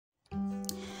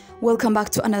Welcome back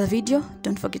to another video.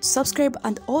 Don't forget to subscribe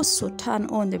and also turn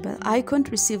on the bell icon to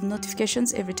receive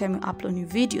notifications every time we upload new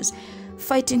videos.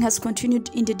 Fighting has continued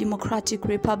in the Democratic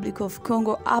Republic of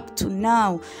Congo up to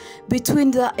now between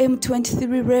the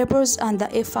M23 rebels and the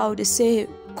FARDC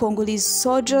Congolese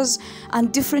soldiers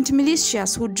and different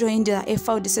militias who joined the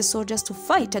FARDC soldiers to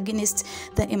fight against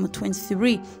the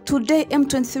M23. Today,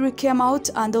 M23 came out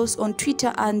and those on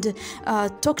Twitter and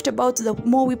talked about the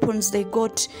more weapons they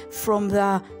got from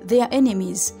their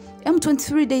enemies.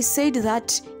 M23, they said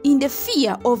that in the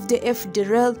fear of the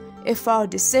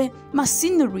FARDC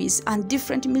mercenaries and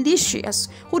different militias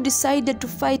who decided to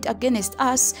fight against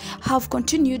us have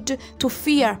continued to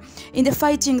fear. In the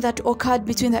fighting that occurred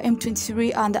between the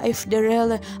M23 and the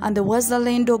FDLR and the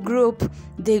Wazalendo group,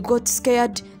 they got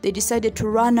scared. They decided to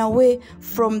run away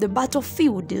from the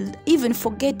battlefield, even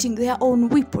forgetting their own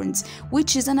weapons,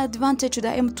 which is an advantage to the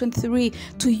M23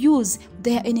 to use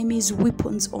their enemies'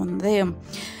 weapons on them.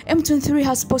 M23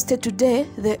 has posted today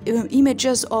the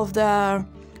images of the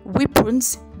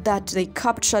weapons that they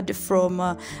captured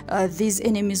from these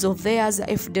enemies of theirs,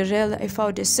 FDLR,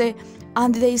 FARDC,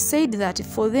 and they said that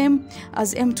for them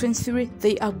as M23,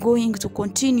 they are going to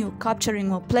continue capturing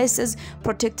more places,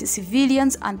 protect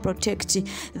civilians and protect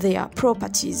their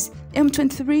properties.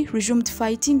 M23 resumed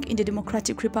fighting in the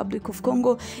Democratic Republic of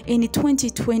Congo in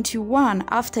 2021.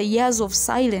 After years of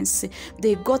silence,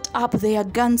 they got up their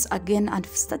guns again and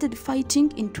started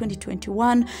fighting in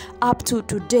 2021 up to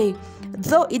today.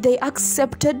 Though they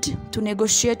accepted to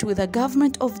negotiate with the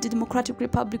government of the Democratic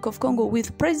Republic of Congo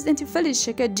with President Felix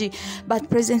Tshisekedi, but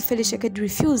President Felix Tshisekedi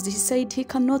refused. He said he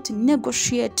cannot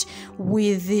negotiate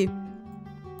with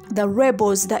the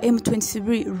rebels, the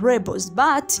M23 rebels,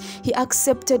 but he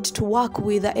accepted to work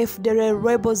with the FDLR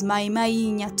rebels, Mai Mai,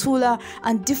 Nyatula,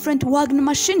 and different Wagner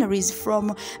machineries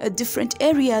from different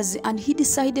areas, and he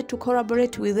decided to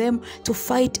collaborate with them to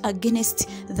fight against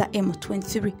the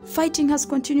M23. Fighting has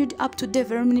continued up to date.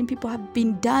 Very many people have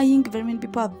been dying, very many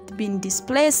people have been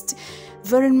displaced.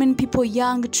 Very many people,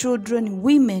 young children,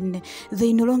 women,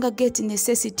 they no longer get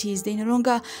necessities. They no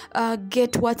longer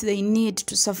get what they need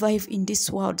to survive in this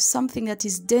world, something that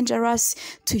is dangerous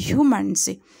to humans.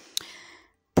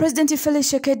 President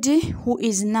Felix Tshisekedi, who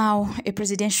is now a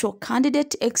presidential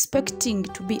candidate, expecting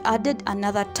to be added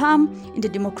another term in the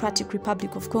Democratic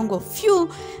Republic of Congo. Few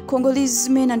Congolese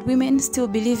men and women still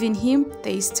believe in him.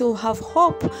 They still have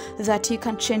hope that he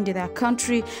can change their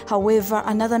country. However,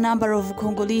 another number of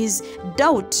Congolese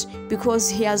doubt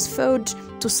because he has failed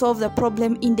to solve the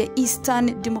problem in the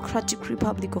Eastern Democratic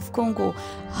Republic of Congo.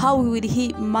 How will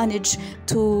he manage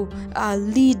to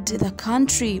lead the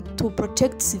country to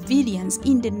protect civilians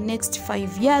in the next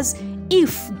 5 years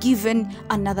if given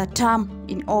another term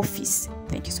in office?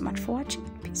 Thank you so much for watching.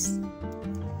 Peace.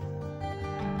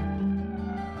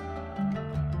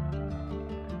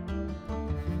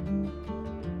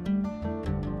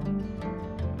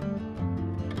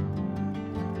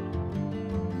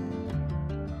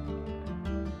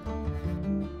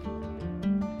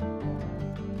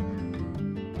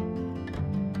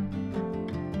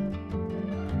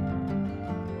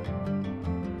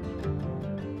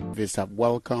 Have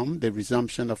welcomed the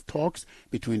resumption of talks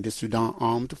between the Sudan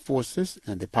Armed Forces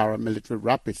and the paramilitary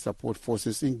Rapid Support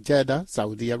Forces in Jeddah,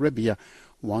 Saudi Arabia.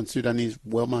 One Sudanese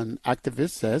woman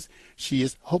activist says she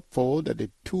is hopeful that the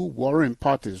two warring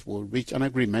parties will reach an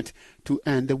agreement to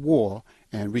end the war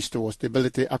and restore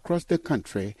stability across the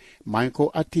country.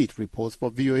 Michael Atit reports for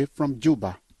VOA from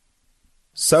Juba.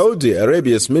 Saudi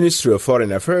Arabia's Ministry of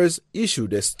Foreign Affairs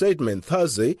issued a statement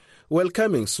Thursday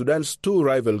welcoming Sudan's two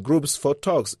rival groups for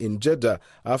talks in Jeddah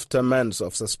after months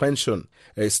of suspension.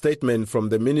 A statement from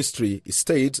the ministry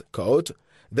states, quote,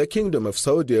 "The Kingdom of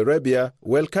Saudi Arabia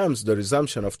welcomes the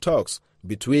resumption of talks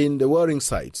between the warring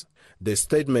sides." The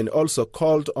statement also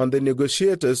called on the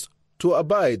negotiators to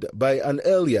abide by an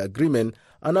earlier agreement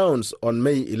announced on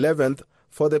May 11th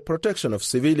for the protection of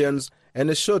civilians and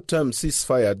a short-term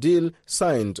ceasefire deal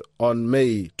signed on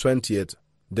May 20th.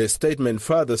 The statement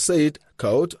further said,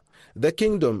 quote, "The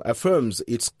kingdom affirms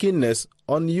its keenness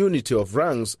on unity of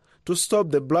ranks to stop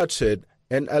the bloodshed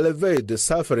and alleviate the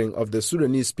suffering of the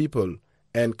Sudanese people,"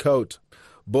 end quote.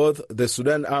 Both the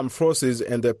Sudan Armed Forces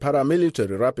and the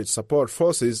paramilitary Rapid Support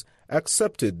Forces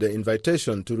accepted the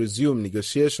invitation to resume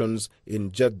negotiations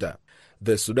in Jeddah.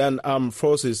 The Sudan Armed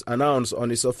Forces announced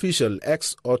on its official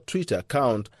X or Twitter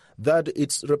account that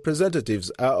its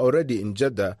representatives are already in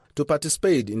Jeddah to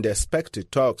participate in the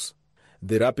expected talks.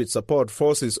 The Rapid Support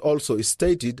Forces also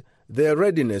stated their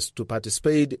readiness to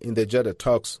participate in the Jeddah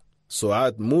talks.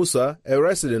 Suad Musa, a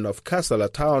resident of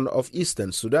Kassala town of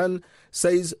eastern Sudan,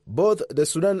 says both the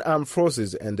Sudan Armed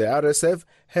Forces and the RSF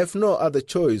have no other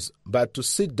choice but to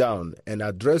sit down and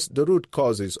address the root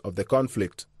causes of the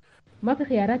conflict.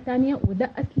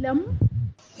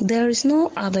 There is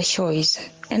no other choice,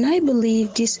 and I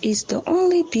believe this is the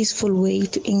only peaceful way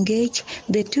to engage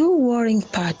the two warring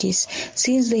parties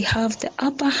since they have the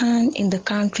upper hand in the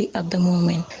country at the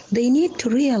moment. They need to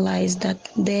realize that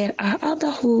there are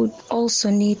others who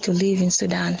also need to live in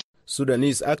Sudan.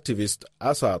 Sudanese activist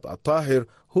Asad Al-Tahir,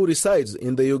 who resides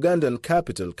in the Ugandan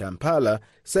capital Kampala,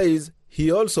 says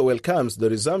he also welcomes the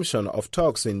resumption of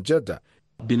talks in Jeddah.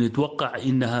 I expect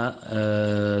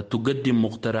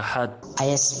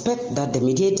that the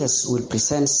mediators will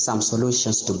present some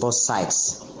solutions to both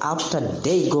sides after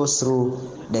they go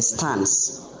through the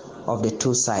stance of the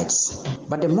two sides.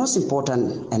 But the most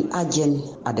important and urgent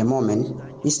at the moment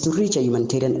is to reach a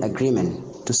humanitarian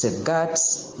agreement to safeguard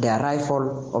the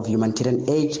arrival of humanitarian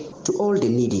aid to all the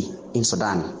needy in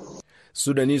Sudan.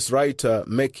 Sudanese writer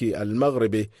Meki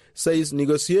Al-Maghribi says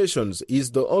negotiations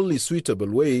is the only suitable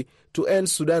way to end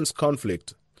Sudan's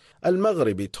conflict.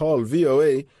 Al-Maghribi told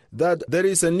VOA that there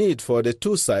is a need for the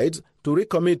two sides to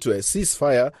recommit to a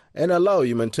ceasefire and allow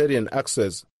humanitarian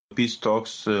access. Peace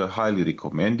talks highly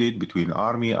recommended between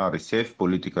army, RSF,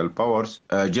 political powers.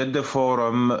 Jeddah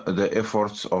Forum, the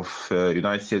efforts of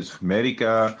United States of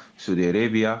America, Saudi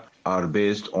Arabia are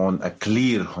based on a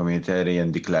clear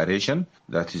humanitarian declaration.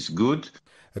 That is good.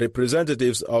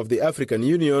 Representatives of the African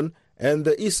Union and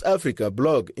the East Africa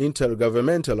Bloc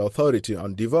Intergovernmental Authority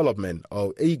on Development,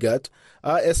 or IGAD,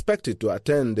 are expected to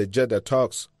attend the Jeddah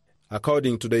talks.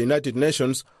 According to the United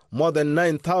Nations, more than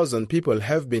 9,000 people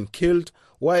have been killed,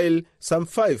 while some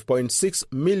 5.6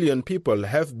 million people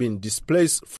have been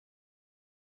displaced